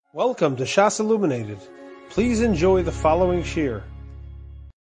Welcome to Shas Illuminated. Please enjoy the following shir.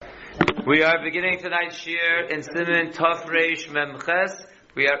 We are beginning tonight's shir in siman Tov Reish Memches.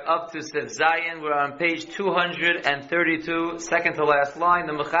 We are up to Sif Zayin. We're on page 232, second to last line.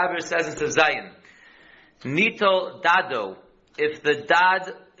 The Mechaber says in Sif Zayin, Nitol Dado, if the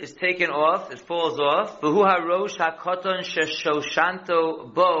dad is taken off, it falls off, V'hu harosh hakoton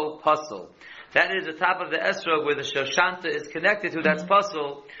sheshoshanto bo pasol. That is the top of the esrog where the shoshanta is connected to, that's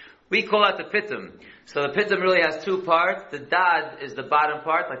pasol. We call that the pitum. So the pitum really has two parts. The dad is the bottom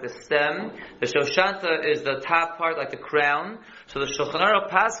part, like the stem. The shoshanta is the top part, like the crown. So the Shulchan Aruch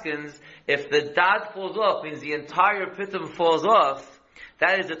paskins, if the dad falls off, means the entire pitum falls off.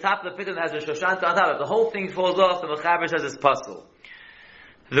 That is the top of the pitum that has the shoshanta on top. If the whole thing falls off, the Mechaber says it's pasul.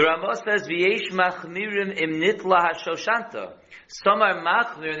 The Ramah says, V'yesh machmirim im nitla ha-shoshanta. Some are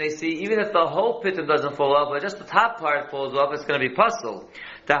machmir, and they see even if the whole pitum doesn't fall off, but just the top part falls off, it's going to be pasul.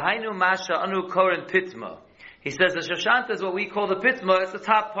 Dahainu masha anu koren pitma. He says the shoshanta is what we call the pitma. It's the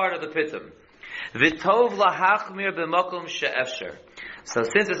top part of the pitum. V'tov lahachmir b'makom she'efsher. So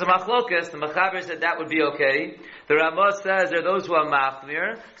since it's a machlokas, the Mechaber said that would be okay. The Ramah says there are those who are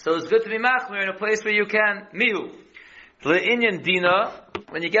machmir, so it's good to be machmir in a place where you can mihu. Le'inyan dina,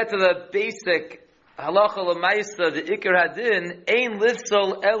 when you get to the basic halacha l'maisa, the ikar hadin, ein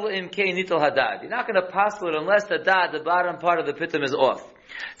lifsol el imkei nitel hadad. You're not going to passel it unless the dad, the bottom part of the pitum, is off.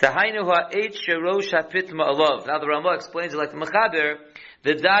 Tahainu ha'eit sherosh ha'pitma alav. Now the Ramah explains it like the Mechaber.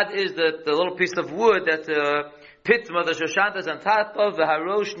 The dad is the little piece of wood that the pitma, the shoshanta, is on top of. The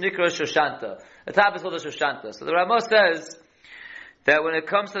harosh nikra shoshanta. The top is called the shoshanta. So the Ramah says that when it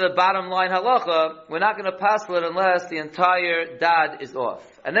comes to the bottom line halacha, we're not going to passel it unless the entire dad is off.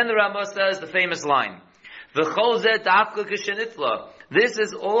 And then the Ramah says the famous line, V'chol zeh dafka k'shenitla. This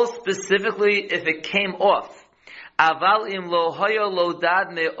is all specifically if it came off. Aval im lo hoyo lo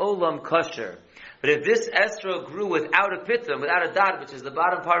dad me olam kosher. But if this esrog grew without a pitum, without a dad, which is the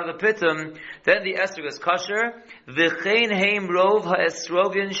bottom part of the pitum, then the esrog is kosher. V'chein heim rov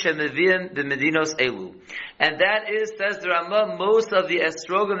ha'esrogin shemevim b'medinos elu. And that is, says the Ramah, most of the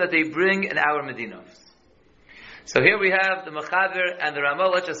esrogim that they bring in our medinos. So here we have the Mechaber and the Ramah.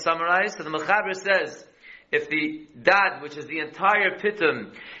 Let's just summarize. So the Mechaber says, if the dad, which is the entire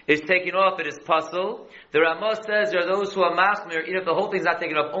pitum, is taken off, it is pasul. The Ramah says there are those who are machmir, even if the whole thing is not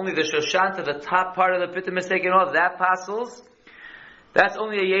taken off, only the shoshanta, the top part of the pitum is taken off, that pasuls. That's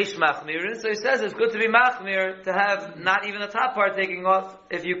only a yesh machmirin. So he says it's good to be machmir, to have not even the top part taking off,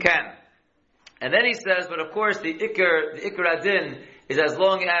 if you can. And then he says, but of course the ikar adin is as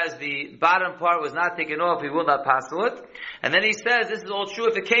long as the bottom part was not taken off, he will not pasul it. And then he says this is all true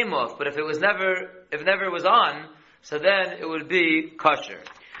if it came off, but if it never was on, so then it would be kosher.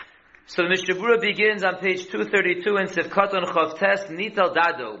 So the Mishabura begins on page 232 in Sivkaton Chavtes Nital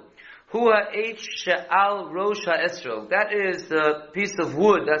Dado. Hua H She'al Rosh HaEsrog. That is the piece of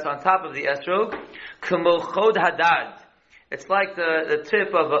wood that's on top of the esrog. Kumo Chod Hadad. It's like the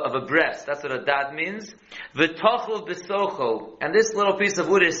tip of a breast. That's what a dad means. V'tochel b'socho. And this little piece of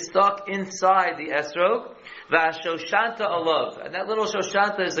wood is stuck inside the esrog. V'ashoshanta alav. And that little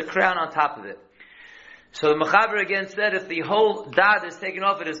shoshanta is the crown on top of it. So the Mechaber again said if the whole dad is taken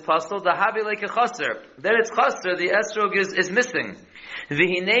off, it is pasul. The habi like a chaser. Then it's chaser, the esrog is missing.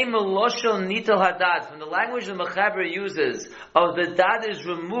 V'hinei meloshel nitel hadad. From the language the Mechaber uses of the dad is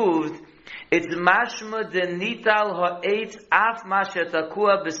removed, it's mashma de nital ha'etz af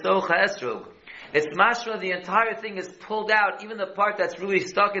mashetakua b'soch ha'esrog. It's mashma, the entire thing is pulled out, even the part that's really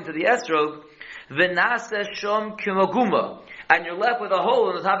stuck into the esrog. V'naseh shom kimoguma. And you're left with a hole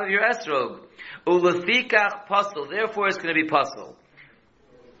in the top of your esrog. Ulefikach pasul. Therefore it's going to be pasul.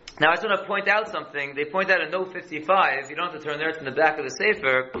 Now I just want to point out something. They point out in note 55, you don't have to turn there, it's in the back of the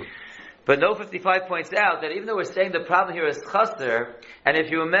Sefer, but note 55 points out that even though we're saying the problem here is chaser, and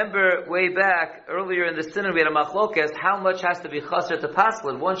if you remember way back, earlier in the Sinan we had a machlokas, how much has to be chaser to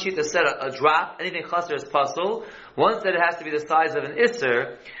pasul? One sheet has said a drop, anything chaser is pasul. One said it has to be the size of an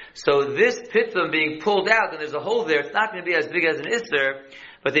isser. So this pitum being pulled out, and there's a hole there, it's not going to be as big as an isser.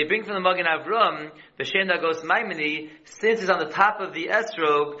 But they bring from the Magen Avram, the Shem Dagos Maimoni, since it's on the top of the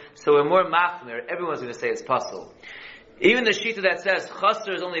esrog, so we're more machmir. Everyone's going to say it's pasul. Even the shita that says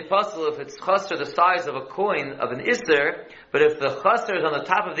chaser is only pasul if it's chaser the size of a coin of an isser, but if the chaser is on the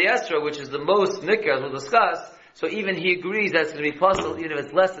top of the esrog, which is the most nikar, as we'll discuss, so even he agrees that it's going to be pasul, even if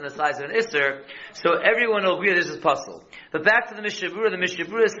it's less than the size of an isser. So everyone will agree that this is pasul. But back to the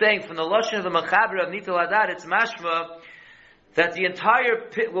Mishabura is saying from the lashon of the Mechaber of Nitel Hadad, it's mashma that the entire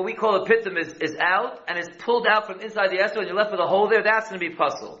pit, what we call a pitum, is out, and is pulled out from inside the esrog, and you're left with a hole there, that's going to be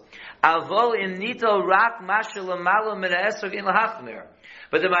pasul. Avol in nito rak mashal amalo min esrog in lahachmir.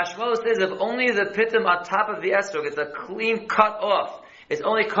 But the mashmos says if only the pitum on top of the esrog, it's a clean cut off. It's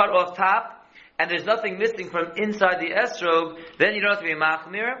only cut off top, and there's nothing missing from inside the esrog, then you don't have to be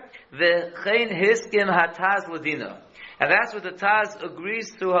machmir. V'chein hiskim hataz ladina. And that's what the Taz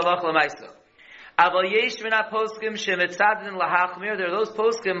agrees to halach l'maisa. Aval yesh v'na poskim shemetzadin lahachmir. There are those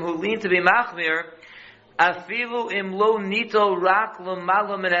poskim who lean to be machmir. Afilu im lo nito rak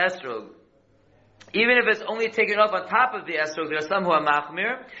l'malo min esrog. Even if it's only taken off on top of the esrog, there are some who are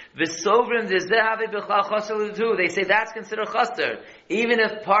machmir. V'sovrim d'zehavi b'chal chaser l'tu. They say that's considered chaser. Even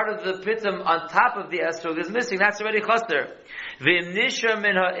if part of the pitum on top of the esrog is missing, that's already chaser. V'im nishar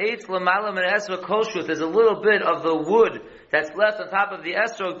min ha'etz l'malo min esrog kolshut. There's a little bit of the wood that's left on top of the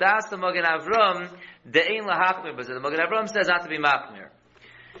esrog. Das the Magen Avram de'ein lahachmir. But the Magen Avram says not to be machmir.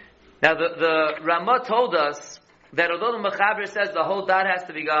 Now the Ramah told us that although the Mechaber says the whole dot has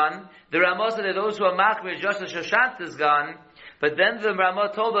to be gone, the Ramah said that those who are machmir, just the shoshant is gone. But then the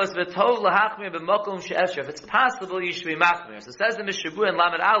Ramah told us v'tov lahachmir b'mokum she'efshar. If it's possible, you should be machmir. So it says in Mishabur and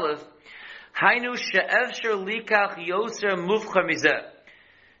Lamed Aleph, Hainu she'efshar likach yoser mufchar mizeh.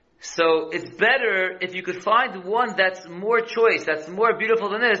 So it's better if you could find one that's more choice, that's more beautiful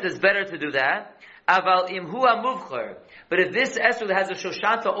than this. It's better to do that. Aval imhu mufchar. But if this esrog has a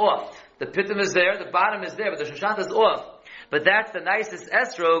shoshanta off, the pitum is there, the bottom is there, but the shoshanta is off. But that's the nicest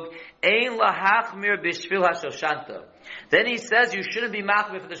esrog. Ein lahachmir b'shvil hashoshanta. Then he says you shouldn't be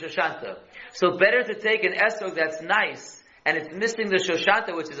machmir for the shoshanta. So better to take an esrog that's nice and it's missing the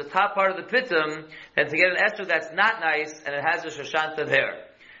shoshanta, which is the top part of the pitum, than to get an esrog that's not nice and it has the shoshanta there.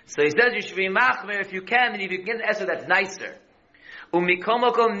 So he says you should be machmir if you can, and if you can get an esrog that's nicer.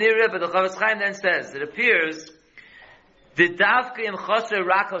 Umikomokom nira, but the Chavetz Chaim then says it appears the davka im chaser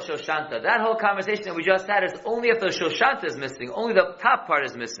rako shoshanta. That whole conversation that we just had is only if the shoshanta is missing, only the top part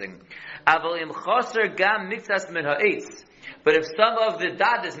is missing. Aval im chaser gam mixas min ha'etz. But if some of the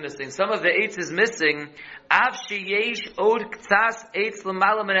dad is missing, some of the eitz is missing, av sheyesh od ktas eitz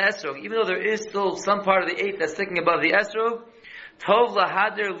l'malam min esrog. Even though there is still some part of the eitz that's sticking above the esrog, tov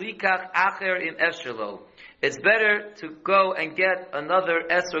lahader likach acher im efshelo. It's better to go and get another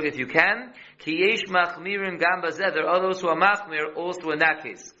esrog if you can. Ki yesh machmirim gam bazeh. There are those who are machmir also in that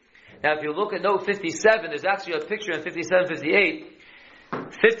case. Now if you look at note 57, there's actually a picture in 57, 58.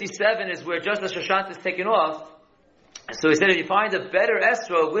 57 is where just the shoshant is taken off. So he said if you find a better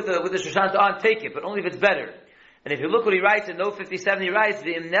esrog with the shoshant on, take it, but only if it's better. And if you look what he writes in note 57, he writes,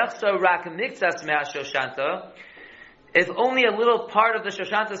 V'im nechsa rak mixas me'a shoshanta. If only a little part of the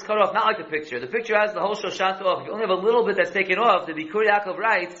shoshanta is cut off, not like the picture. The picture has the whole shoshanta off. If you only have a little bit that's taken off, the Bikur Yaakov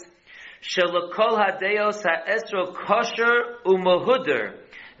writes, Shelakol hadeos ha'esro kosher u'mohuder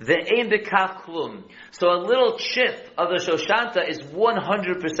ve'ein bekach klum. So a little chip of the shoshanta is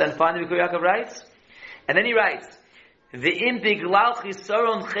 100% fine, the Bikur Yaakov writes. And then he writes, Ve'im biglal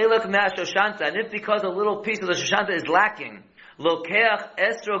chisaron chelek me'a shoshanta. And if because a little piece of the shoshanta is lacking, Lokeach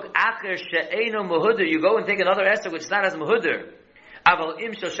esrog acher she'eino mehuder. You go and take another esrog which is not as mehuder. Aval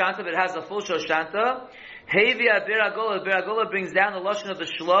im shoshanta, but it has a full shoshanta. Hevi abiragola. Biragola brings down the lashon of the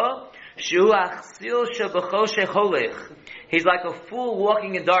shlo. Shu achsil shebechoshech holech. He's like a fool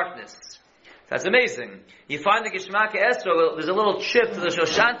walking in darkness. That's amazing. You find the geshmaka esrog. There's a little chip to the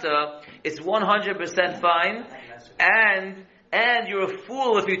shoshanta. It's 100% fine, and you're a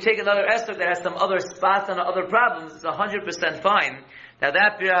fool if you take another esrog that has some other spots and other problems. It's 100% fine. Now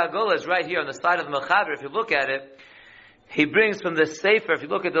that Bir HaGola is right here on the side of the Mechaber. If you look at it, he brings from the Sefer. If you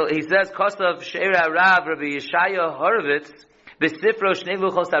look at he says, Kosav She'er HaRav Rabbi Yeshaya Horovitz B'Sifro Shnei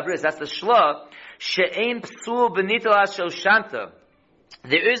Luchos Habris. That's the Shla. She'ein psul b'nitol HaShoshanta.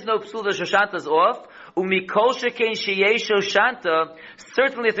 There is no psul. The Shoshanta's off. Umikol shekein sheyesh shoshanta.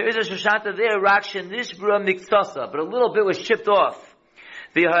 Certainly, if there is a shoshanta there, rak shenishbra miktasa, but a little bit was chipped off.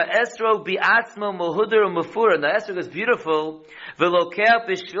 The ha'esrog bi'atzmo mohuder umufura. The esrog is beautiful. V'lokeach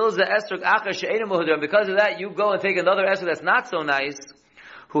b'shvil ze esrog acher she'enu mohuder. And because of that, you go and take another esrog that's not so nice.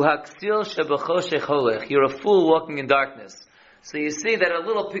 Hu haksil shebechoshech holech. You're a fool walking in darkness. So you see that a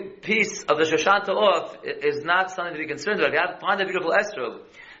little piece of the shoshanta off is not something to be concerned about. If you have to find a beautiful esrog,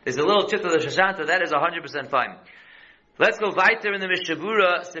 there's a little chip of the shoshanta, that is 100% fine. Let's go weiter in the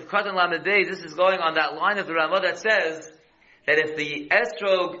Mishabura, Sifkat and Lamed Beis. This is going on that line of the Ramah that says that if the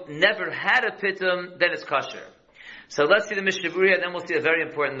esrog never had a pitum, then it's kosher. So let's see the Mishabura, and then we'll see a very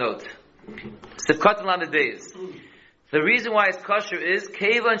important note. Sifkat and Lamed Beis. The reason why it's kosher is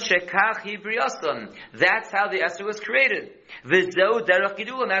Kevan Shekach Hibriyasan. That's how the esrog was created. V'zeu derech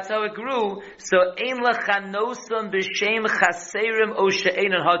gidul, and that's how it grew. So ein lachanosan b'shem chaserim o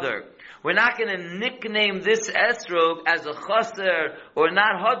she'ein hadar. We're not going to nickname this esrog as a chaser or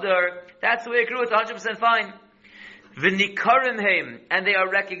not hadar. That's the way it grew. It's 100% fine. V'nikarim heim, and they are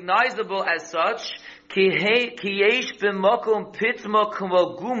recognizable as such. Kiyesh b'makom pitma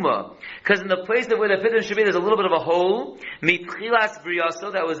k'mo guma, because in the place where the pitim should be, there's a little bit of a hole. Mitchilas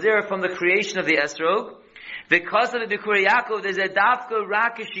briyaso, that was there from the creation of the esrog. Because of the Bikurai Yaakov, there's a dafka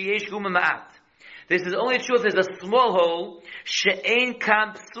rakish yesh guma ma'at. This is only true if there's a small hole. She'ein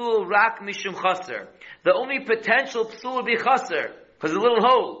kam psul rak mishum chaser. The only potential psul would be chaser, because a little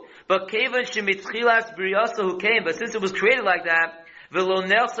hole. But kevan shemitchilas briyaso who came, but since it was created like that, v'lo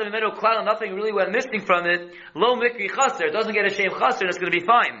nelsa mimenu klal, nothing really went missing from it. Lo mikri chaser, it doesn't get a shame chaser, and it's going to be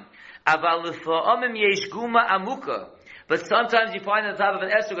fine. Aval l'fa'amim yesh guma amuka. But sometimes you find on the top of an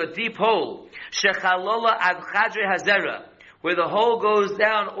esrog a deep hole. Shechalola ad chadre hazera, where the hole goes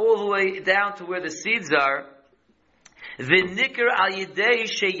down all the way down to where the seeds are. V'nikr al yidei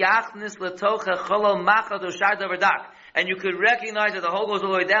sheyachnis letocha cholol machad o shad overdak. And you could recognize that the hole goes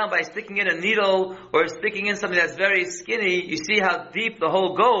all the way down by sticking in a needle or sticking in something that's very skinny. You see how deep the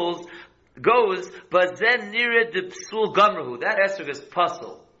hole goes. But then nirid the psul gamrahu. That esrog is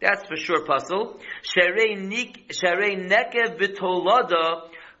puzzle. That's for sure puzzle. Sharei nekev b'tolada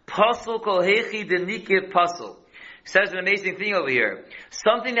puzzle kol hechi de nikev puzzle. Says an amazing thing over here.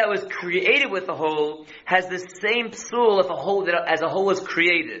 Something that was created with a hole has the same psul if as a hole was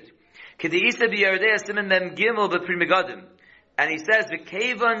created. And he says,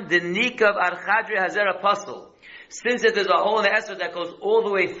 "V'kevan the nikav archadre hazera puzzle." Since there's a hole in the esrog that goes all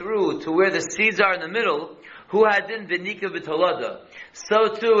the way through to where the seeds are in the middle, who had din v'nikav b'tolada. So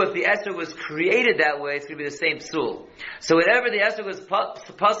too, if the esrog was created that way, it's going to be the same psul. So whenever the esrog was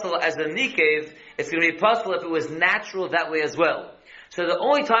puzzle as a nikev, it's going to be puzzle if it was natural that way as well. So the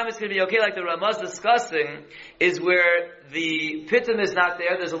only time it's going to be okay, like the Ramah is discussing, is where the pitum is not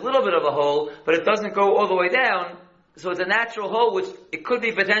there. There's a little bit of a hole, but it doesn't go all the way down. So it's a natural hole, which it could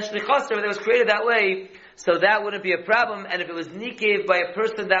be potentially chaser, but it was created that way. So that wouldn't be a problem. And if it was nikev by a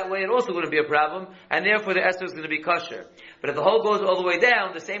person that way, it also wouldn't be a problem. And therefore the esrog is going to be kosher. But if the hole goes all the way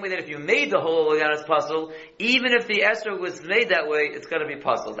down, the same way that if you made the hole all the way down as puzzle, even if the esrog was made that way, it's going to be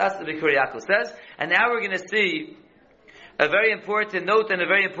puzzle. That's what the Bikurai Yaakov says. And now we're going to see a very important note and a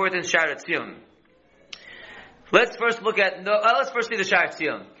very important Sha'ar Tzion. Let's first see the Sha'ar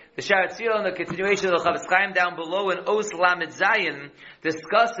Tzion. The Sha'ar Tzion, the continuation of the Chavetz Chaim down below in Os Lamed Zayin,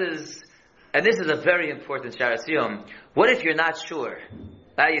 discusses, and this is a very important Sha'ar Tzion, what if you're not sure?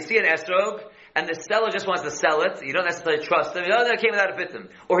 You see an esrog, and the seller just wants to sell it, you don't necessarily trust him, that came without a pitum,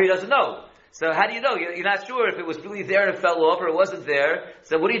 or he doesn't know. So how do you know? You're not sure if it was really there and it fell off, or it wasn't there.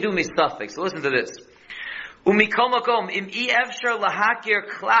 So what do you do mistafik? So listen to this. You see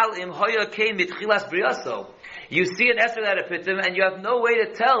an esrog that a pitum, and you have no way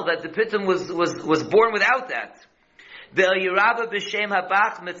to tell that the pitum was born without that. The Elirabah b'shem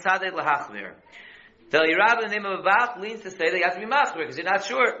habach mitzadei lahachmir. The Elirabah, the name of Habach, leans to say that you have to be machmir because you're not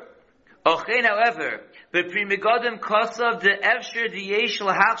sure. Ochein, however, b'primigodim kosav the efshir diyesh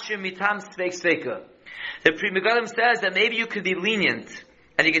lahachshir mitam sveik sveika. The primigodim says that maybe you could be lenient.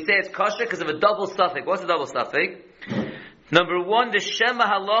 And you can say it's kosher because of a double suffix. What's a double suffix? Number one, the Shema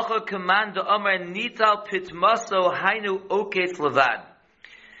Halacha command the Amar Nital Pitmaso Hainu Oketz Levad.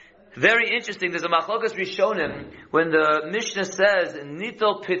 Very interesting. There's a Machlokas Rishonim when the Mishnah says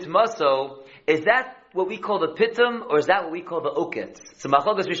Nital Pitmaso. Is that what we call the pitum, or is that what we call the oketz? It's a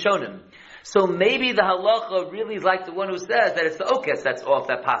Machlokas Rishonim. So maybe the halacha really is like the one who says that it's the oketz that's off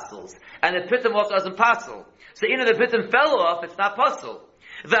that pasels, and the pitum off doesn't pasel. So even if the pitum fell off, it's not pasel.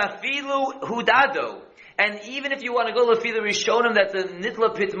 V'afilu hudado. And even if you want to go lefilu rishonim that the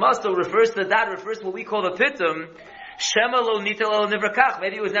nitla pitmaso refers to that, refers to what we call the pitum, shema lo nitla lo nivrakach.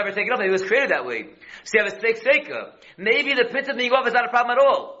 Maybe it was never taken up, maybe it was created that way. So you have a seika. Maybe the pitum being off is not a problem at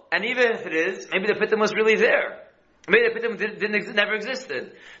all. And even if it is, maybe the pitum was really there. Maybe the pitum never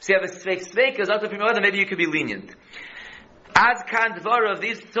existed. So you have a sveika, maybe you could be lenient. Ad kan dvara of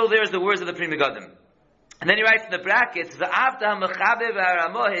these, so there's the words of the Pri Megadim. And then he writes in the brackets, V'avta ha-mechabe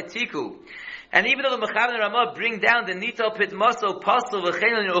v'ha-ramah hetiku. And even though the Mechaber and Ramah bring down the Nital Pitmaso, Pasel,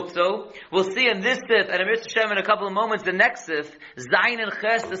 V'chein and Ukso, we'll see in this sif, and Amir Hashem in a couple of moments, the next sif, Zayin and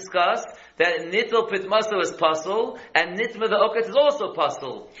Ches discuss that Nital Pitmaso is Pasel, and Nitma the Oketz is also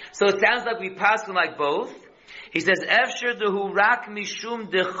Pasel. So it sounds like we pass them like both. He says, Efsher dehu rak mishum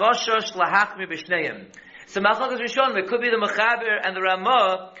dechoshosh lahachmi b'shneim. So Machlokes Rishonim, it could be the Mechaber and the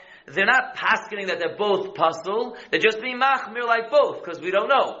Ramah, they're not paskening that they're both pasul. They're just being machmir like both, because we don't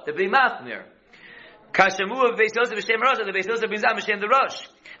know. They're being machmir. Kashamu of Beis Yosef b'shem Rosh, the Beis Yosef brings out b'shem the Rosh.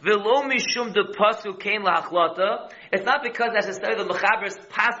 V'lo mishum de pasul came lahachlata. It's not because necessarily the mechaber is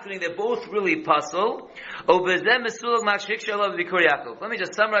paskening. They're both really pasul. O b'zeh mesulog makshik shalav v'kur Yaakov. Let me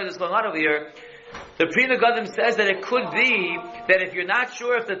just summarize what's going on over here. The Pri Megadim says that it could be that if you're not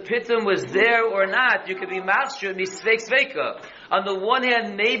sure if the pitum was there or not, you could be machshir misveik sveika. On the one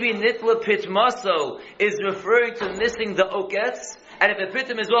hand, maybe nitla pitmaso is referring to missing the oketz, and if the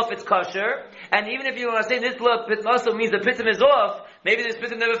pitum is off, it's kosher. And even if you want to say nitla pitmaso means the pitum is off, maybe this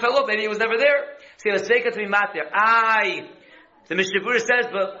pitum never fell off, maybe it was never there. So you have sveika to be matir. The Mishnah Berurah says,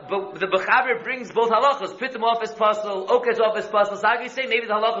 but the Bechaber brings both halachas. Pitum off is possible, oketz off is possible. So how do you say maybe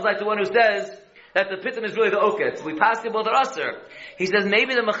the halacha is like the one who says that the pitum is really the oketz? We pass both are aser. He says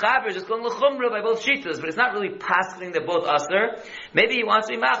maybe the mechaber is just going l'chumra by both shitas, but it's not really passing they're both aser. Maybe he wants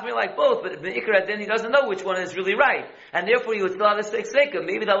to be machmir like both, but the ikra then he doesn't know which one is really right, and therefore he would still have a sveika.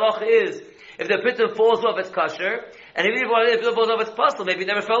 Maybe the halacha is if the pitum falls off, it's kosher, and if it falls off, it's possible. Maybe it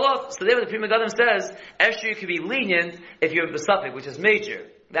never fell off. So there, the Pri Megadim says, actually you can be lenient if you're in besafik, which is major.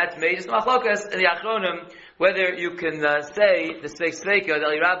 That's major. It's machlokas in the achronim whether you can say the sveika, the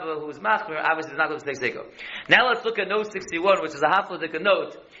Ali Rabbah who is machmir, obviously is not going to sveika. Now let's look at note 61, which is a hafladik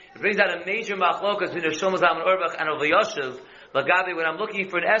note. It brings out a major machlokas between Shlomo Zalman Auerbach and Rav Yoshev. Lagabi, when I'm looking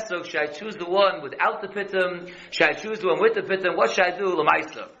for an esrog, should I choose the one without the pitum? Should I choose the one with the pitum? What should I do?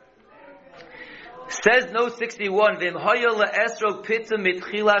 L'maisa. Says note 61, V'im hoya le'esrog pitum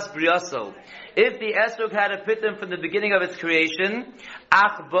mitchilas briyaso. If the esrog had a pitum from the beginning of its creation,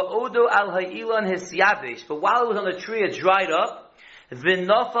 ach ba'odo al ha'ilan hisyabish, but while it was on the tree it dried up,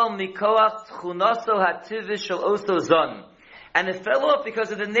 v'nofal mikoach tchunaso hativish shel oso zon. And it fell off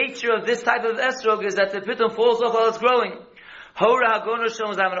because of the nature of this type of esrog is that the pitum falls off while it's growing. Hora hagono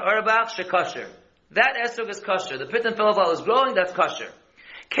Shlomo Zalman Auerbach shekosher. That esrog is kosher. The pitum fell off while it's growing, that's kosher.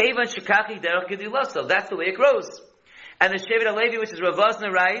 Kevan shekachi derech gedilaso. That's the way it grows. And the Shevet HaLevi, which is Rav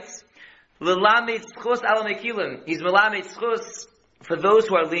Vosner, writes, L'lamed tzchus ala mekilim. He's melamed tzchus for those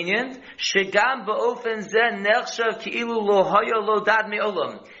who are lenient. Shegam ba'ofen zeh nechshav ki'ilu lo haya lo dad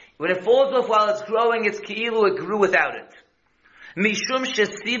me'olam. When it falls off while it's growing, it's ki'ilu, it grew without it. Mishum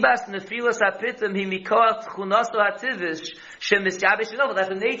shesibas nefilas hapitim hi mikoach tchunaso hativish shemisyabish novel. That's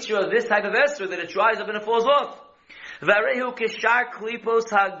the nature of this type of esrog, that it dries up and it falls off. Varehu kishar klipos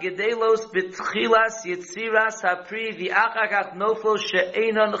hagedelos bitchilas yitziras hapri v'achakach noflo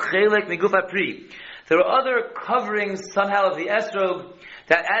she'enon chelek miguf hapri. There are other coverings somehow of the esrog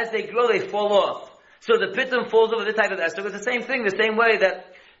that as they grow they fall off. So the pitum falls over this type of esrog. It's the same thing, the same way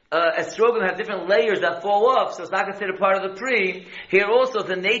that estrogim have different layers that fall off, so it's not considered part of the pri. Here also,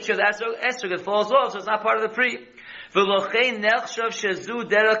 the nature of the esrog, it falls off, so it's not part of the pri. V'lochein nechshav shezu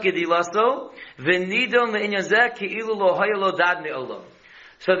derech gedilaso v'nidon le'inyan zeh ki'ilu lo haya lo dad me'olam.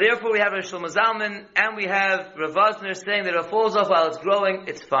 So therefore we have Rav Shlomo Zalman and we have Rav Vosner saying that if it falls off while it's growing,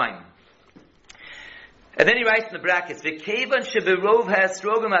 it's fine. And then he writes in the brackets, V'kevan sheberov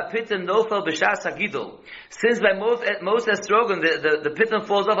ha'estrogim ha'pitim nofel b'shas ha'gidol. Since by most estrogim, the pitum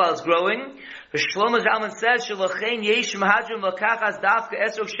falls off while it's growing, Shlomo Zalman says, Sh'lochein yesh mahadrim l'kachas dafka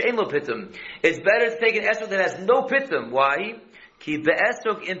esrog she'en lo pitum. It's better to take an esrog that has no pitum. Why? Ki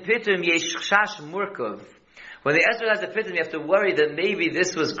be'esrog in pitum yesh chash murkov. When the esrog has a pitum, you have to worry that maybe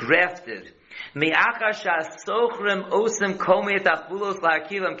this was grafted. They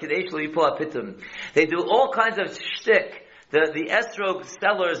do all kinds of shtick. The estrog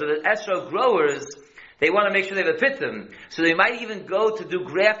sellers or the estrog growers, they want to make sure they have a pitum. So they might even go to do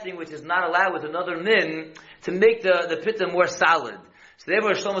grafting, which is not allowed with another min, to make the pitum more solid. So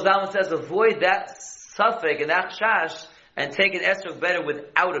therefore Shlomo Zalman says, avoid that suffix and that chash, and take an estrog better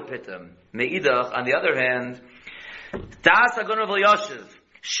without a pitum. Me'idach, on the other hand, Das Agon Rav Yoshev,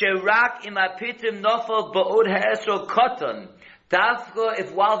 Sherak im apitim nofel ba'od ha'esrog koton. Dafka,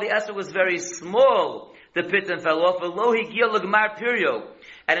 if while the esrog was very small, the pitum fell off, v'lo higia l'gmar pirio,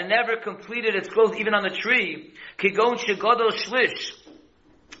 and it never completed its growth even on the tree, kigon shegodol shlish,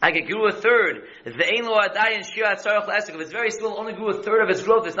 like it grew a third, ve'ein lo adayin shir atzarach l'esrog, if it's very small, only grew a third of its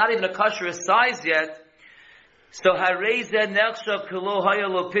growth, it's not even a kosher size yet, so harei zeh nechshav k'lo haya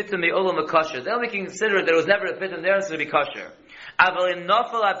lo pitum me'olam a-kosher. Then we can consider that there was never a pitum there, it's going to be kosher. Aval in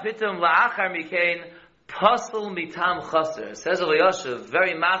nofel apitum la'achar mikein pasel mitam chaser. Says Rav Yoshev,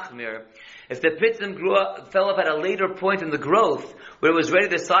 very machmir. If the pitum fell up at a later point in the growth, where it was ready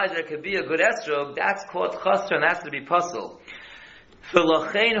to size that it could be a good estrog, that's called chaser and has to be pasel.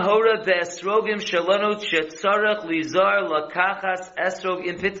 V'lochein hora be'esrogim shalonot shetzarech lizar lakachas esrog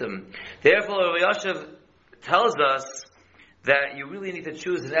in pitum. Therefore, Rav Yoshev tells us that you really need to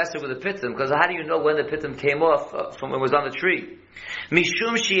choose an esrog with a pitum, because how do you know when the pitum came off from when it was on the tree?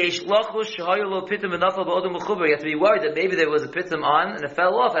 Mishum sheyesh lochus shehayu lo pitum v'nafal ba'odom mechuber. You have to be worried that maybe there was a pitum on and it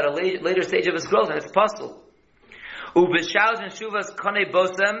fell off at a later stage of its growth, and it's possible. Ubeshauz and shuvas konei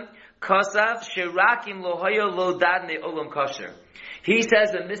bosem kosav sherakim lo hayu lo dad me'olam kosher. He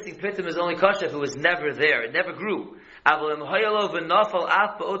says the missing pitum is only kosher if it was never there. It never grew. He's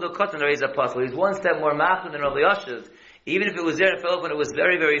one step more machmir than Rabbi Yashiv. Even if it was there and fell up when it was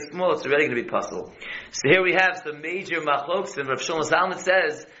very, very small, it's already going to be puzzle. So here we have some major machloksim. Rav Shlomo Zalman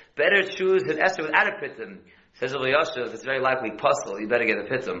says, better choose an Esther without a pitum. Says Rabbi Yashiv, it's very likely puzzle. You better get a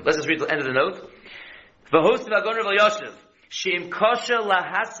pitum. Let's just read the end of the note. V'host v'agon Rabbi Yashiv. She'im kosher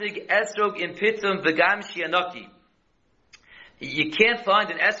lahasig esrog in pitum v'gam shi'anoki. You can't find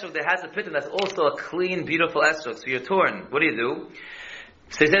an esrog that has a pitum that's also a clean, beautiful esrog. So you're torn. What do?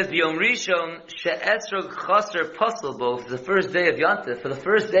 So he says, B'yom Rishon she'esrog chaser pasel bo. For the first day of Yantif, for the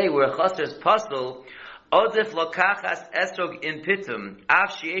first day where a chaser is pasel, odif lokachas esrog in pitum,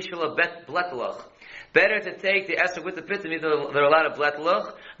 av she'eshel bletloch. Better to take the esrog with the pitum, either there are a lot of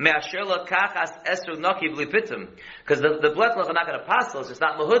bletloch, me'asher lokachas esrog naki b'li pitum. Because the bletloch are not going to pasel, it's just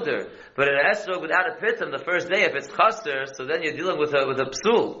not mahudr. But an esrog without a pitum, the first day, if it's chaser, so then you're dealing with a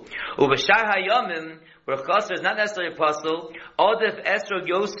psul. U'b'shar hayomim, where chaser is not necessarily pasel, odif esrog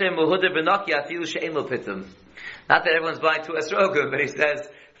yosem mahudr b'naki afilu she'en lo pitum. Not that everyone's buying two esrogim, but he says,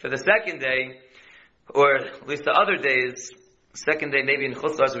 for the second day, or at least the other days, second day maybe in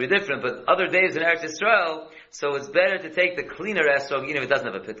Chutz will be different, but other days in Eretz Yisrael, so it's better to take the cleaner esrog even if it doesn't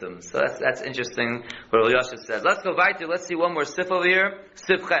have a pitum. So that's interesting what Rabbi Yashiv says. Let's go weiter. Let's see one more sif over here.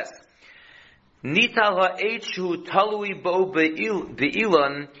 Sif ches. Nital ha'etz hu talui bo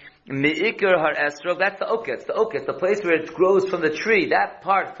be'ilan me'ikar har esrog. That's the oketz. The oketz, the place where it grows from the tree. That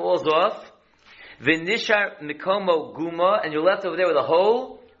part falls off. V'nishar mikomo guma, and you're left over there with a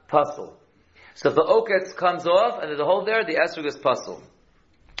whole puzzle. So if the oketz comes off and there's a hole there, the esrog is puzzle.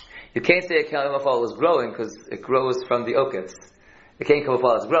 You can't say it can't come off while it's growing because it grows from the oketz. It can't come off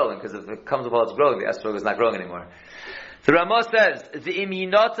while it's growing because if it comes off while it's growing, the esrog is not growing anymore. The Ramah says, the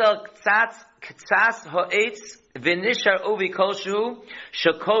iminota ktsas ha'etz v'nishar ovi kolshu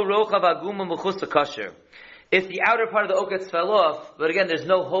shekol rochav aguma mechus kasher. If the outer part of the oketz fell off, but again, there's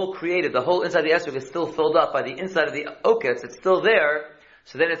no hole created. The hole inside the esrog is still filled up by the inside of the oketz. It's still there.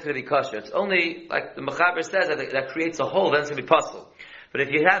 So then it's going to be kosher. It's only, like the Mechaber says, that creates a hole, then it's going to be puzzle. But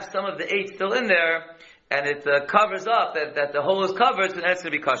if you have some of the eight still in there, and it covers up, that the hole is covered, so then it's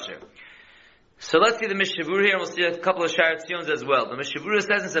going to be kosher. So let's see the Mishavura here, and we'll see a couple of Sharatzions as well. The Mishavura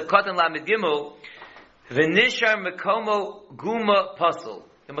says in Sevkatan Lamed Gimel, V'nishar mekomo guma puzzle.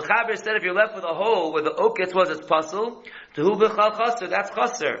 The Mechaber said if you're left with a hole where the oketz was, it's puzzle. Tehu b'chal chaser, that's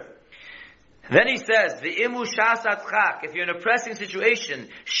chaser. Then he says, "V'imu shasat chak." If you're in a pressing situation,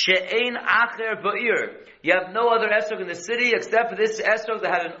 she'ein acher ba'ir. You have no other esrog in the city except for this esrog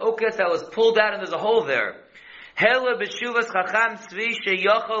that had an oketz that was pulled out and there's a hole there. Hela b'shuvas chacham tzvi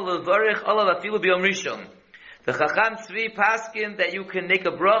sheyochol levarich olav afilu b'yom rishon. The chacham tzvi paskin that you can make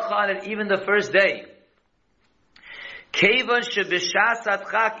a bracha on it even the first day. Kevan shebishasat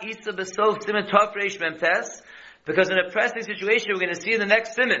chak isa b'sof siman tov reish memtes. Because in a pressing situation, we're going to see in the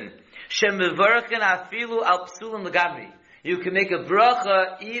next siman, Shemivarchen afilu al psulim legamri. You can make a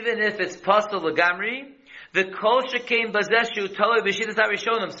bracha even if it's pasul legamri. The kol shekaim bazeshu toloi b'shitas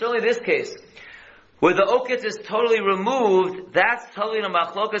harishonim. Certainly this case, where the oketz is totally removed, that's totally in a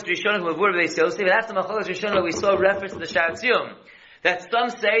machlokas rishonim with word beis Yosef. That's the machlokas rishonim that we saw reference to the Sharatzion. That some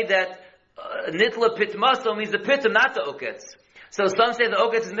say that nitla pitmaso means the pitum, not the oketz. So some say the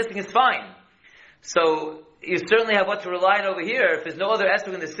oketz is missing is fine. So you certainly have what to rely on over here. If there's no other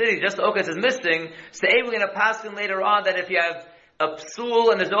esrog in the city, just the oketz is missing, so we're going to pass in later on that if you have a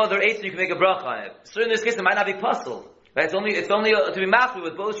psul and there's no other eitzah, you can make a bracha on it. So in this case, it might not be puzzle. Right? It's only to be machmir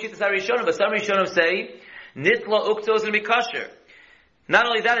with both shitas harishonim, but some rishonim say nitla ukto is going to be kosher. Not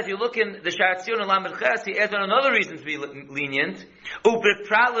only that, if you look in the Sharatzion and Lamed Ches, he adds on another reason to be lenient.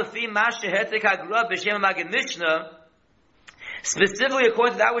 Specifically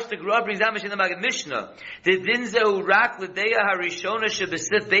according to that which the Gemara brings down in the Maggid Mishnah, the dinzeu rak l'deya harishona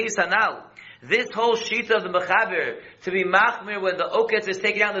shebesif beis hanal. This whole sheet of the Mechaber to be machmir when the oketz is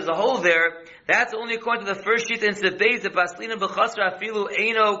taken out, there's a hole there. That's only according to the first sheet in the beis the paslina b'chasra afilu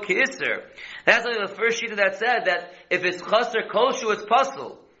eino keiser. That's only the first sheet that said that if it's chasr kolshu, it's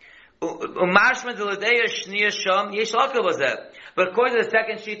pasul. Umashman de l'deya shniya sham yesh lakav bazeh. But according to the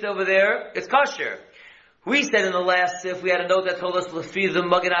second sheet over there, it's kosher. We said in the last sif, we had a note that told us, Lefi the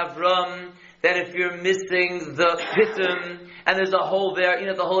Magen Avram, that if you're missing the pitum, and there's a hole there,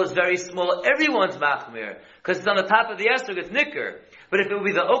 the hole is very small, everyone's machmir. Because it's on the top of the esrog, it's nicker. But if it would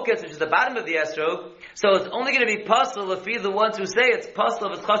be the oketz, which is the bottom of the esrog, so it's only going to be pasul, Lefi the ones who say it's pasul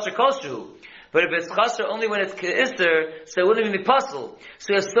if it's chasher koshu. But if it's chasher only when it's keister, so it wouldn't even be pasul.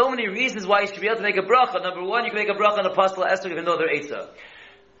 So there's so many reasons why you should be able to make a bracha. Number one, you can make a bracha on a pasul esrog even though they're eitzah.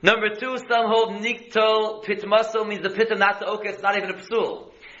 Number two, some hold nikto pitmaso means the pitum not to oka, it's not even a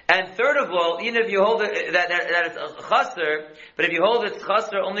psul. And third of all, even if you hold it, that it's a chaser, but if you hold it's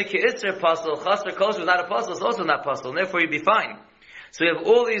chaser only ki isser pasul, chaser kosher not a pasul, it's also not pasul, and therefore you'd be fine. So we have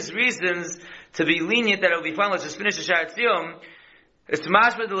all these reasons to be lenient that it will be fine. Let's just finish the Sharat Siyum. It's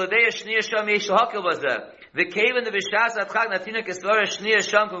mashma de l'deya shniya sham yesh l'hakel bazeh. The cave in the Bishas Atchak Natina Kesvara Shniya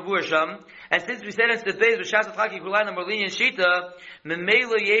Sham Kavur Sham. And since we said into the base Bishas Atchak Yikulan and more lenient Shita,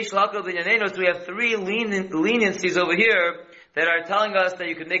 Memela Yesh L'Hakel B'Yaneno, so we have three leniencies over here that are telling us that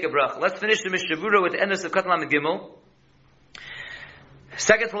you can make a brach. Let's finish the Mishabura with the end of Katan Gimel.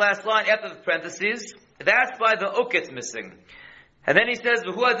 Second to last line after the parentheses. That's by the oket's missing. And then he says,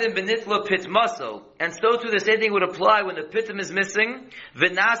 "V'huadin benitlo pitmaso," and so too the same thing would apply when the pitum is missing.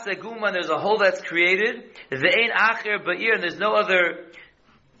 V'nasa guma, there's a hole that's created. V'ein acher ba'ir, and there's no other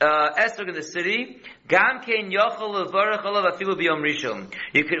esrog in the city. Gam kein yochel levarach alav afilu b'yom rishon.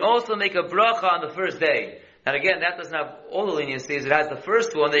 You can also make a bracha on the first day. And again, that doesn't have all the leniencies. It has the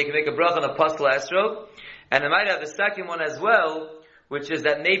first one that you can make a bracha on the pastel esrog, and it might have the second one as well, which is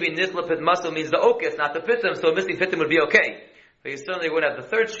that maybe nitlo pitmaso means the okes, not the pitum. So a missing pitum would be okay. But you certainly wouldn't have the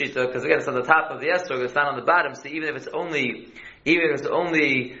third shita, because again, it's on the top of the esrog, it's not on the bottom. So even if it's only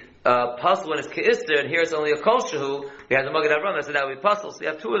puzzle when it's ke'ister, and here it's only a kol shehu, we have the Maggid Avraham, so that would be puzzle. So you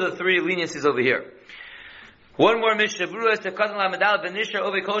have two of the three leniencies over here. One more Mishnah Berurah is to Katan Lamadal v'nishar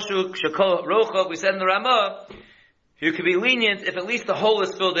ove kol shehu shekol rochav. We said in the Ramah, you could be lenient if at least the hole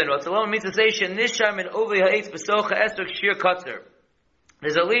is filled in. What Salomon means to say, shenishar min ove ha'etz b'socha esrog shir katzer.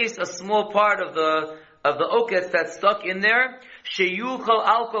 There's at least a small part of the oketz that's stuck in there. That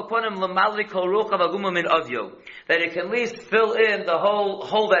it can at least fill in the whole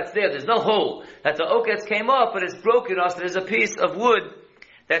hole that's there. There's no hole. That the oketz came up, but it's broken off, so there's a piece of wood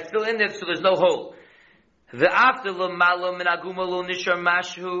that's still in there, so there's no hole. And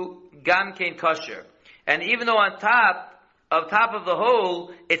even though on top of the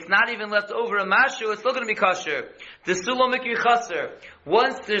hole, it's not even left over a mashu, it's still going to be kosher. The sulo mikri chaser.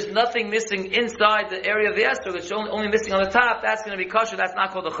 Once there's nothing missing inside the area of the esrog, it's only missing on the top, that's going to be kosher, that's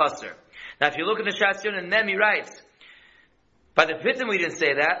not called a chaser. Now if you look at the Shatzyon and Mem, he writes, by the pitim we didn't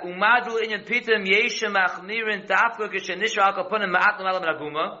say that, umadul inyan pitim yeshem achmirin dafka kishenishra akapunim ma'at l'malam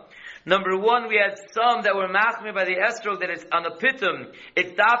raguma. Number one, we had some that were machmir by the estrog that it's on the pitum.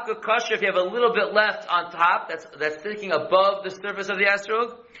 It's dafka kosher if you have a little bit left on top that's sticking above the surface of the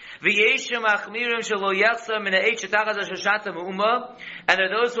estrog. V'yeshem achmirim shelo yachsa min ha'eit shetachas ha'shashanta mu'uma. And there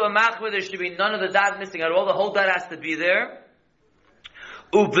are those who are machmir, there should be none of the dad missing at all. The whole dad has to be there.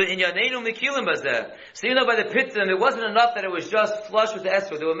 So even though by the pitum it wasn't enough that it was just flush with the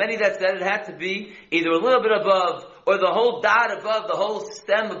esrog, there were many that said it had to be either a little bit above or the whole dot above, the whole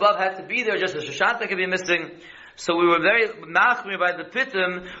stem above had to be there, just the shoshanta could be missing. So we were very machmir by the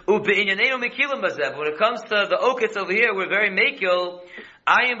pitum. When it comes to the oketz over here, we're very makil.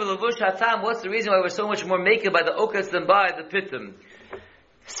 What's the reason why we're so much more makil by the oketz than by the pitum?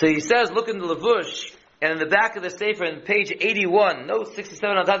 So he says, look in the levush. And in the back of the Sefer, on page 81, note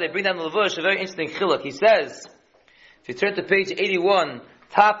 67 on top, they bring down the Levush, a very interesting chiluk. He says, if you turn to page 81,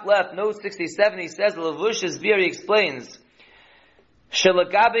 top left, note 67, he says, the Levush's beer, he explains,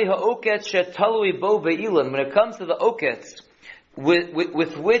 Shelagabe ha'oketz shetalui bo be'ilan, when it comes to the oketz,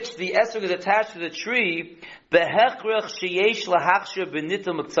 with which the esrog is attached to the tree, behechrech sheyesh lahachshir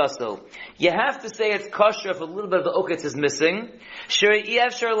b'nitum muktaso. You have to say it's kosher if a little bit of the oketz is missing.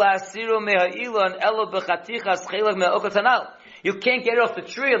 She'efshar la'asiru meha'ilan elo b'chatichas chelek me'oketz hanal. You can't get it off the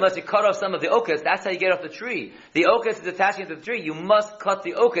tree unless you cut off some of the oketz. That's how you get off the tree. The oketz is attaching to the tree. You must cut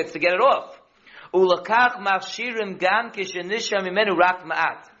the oketz to get it off. Ulakach machshirim gam kishenisha mimenu rak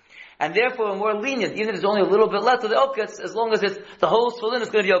ma'at. And therefore, we're more lenient, even if there's only a little bit left of the oketz, as long as it's the whole full in,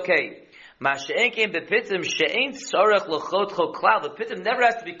 it's going to be okay. The pitim never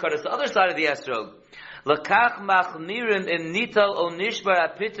has to be cut. It's the other side of the esrog.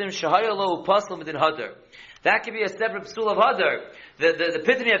 That could be a separate psul of hadar. The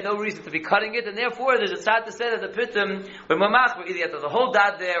pitim, you have no reason to be cutting it, and therefore there's a side to say that the pitim, when mamach, either you have the whole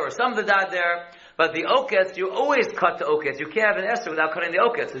dad there or some of the dad there. But the oketz, you always cut the oketz. You can't have an ester without cutting the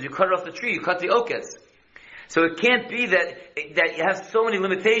oketz. Because you cut it off the tree, you cut the oketz. So it can't be that you have so many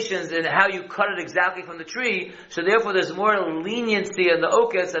limitations in how you cut it exactly from the tree. So therefore there's more leniency in the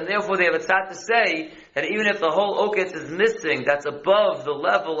oketz, and therefore they have a tzad to say that even if the whole oketz is missing, that's above the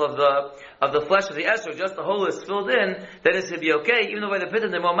level of the flesh of the ester, just the hole is filled in, then it should be okay. Even though by the pitim,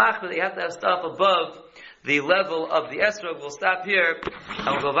 they're more machmir, you have to have stuff above the level of the esrog. We'll stop here, and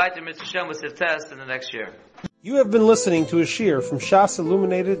we'll go weiter Mitzvah Shem with the test in the next year. You have been listening to a shiur from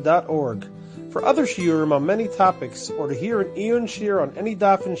shasilluminated.org. For other shiurim on many topics, or to hear an Iyun shiur on any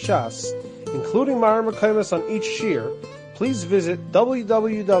daf in Shas, including Mara Mekaymas on each shiur, please visit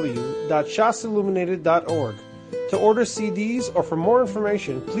www.shasilluminated.org. To order CDs or for more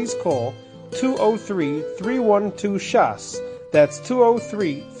information, please call 203-312-SHAS. That's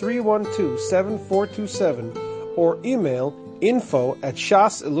 203-312-7427, or email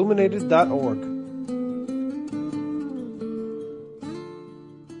info@shasilluminated.org.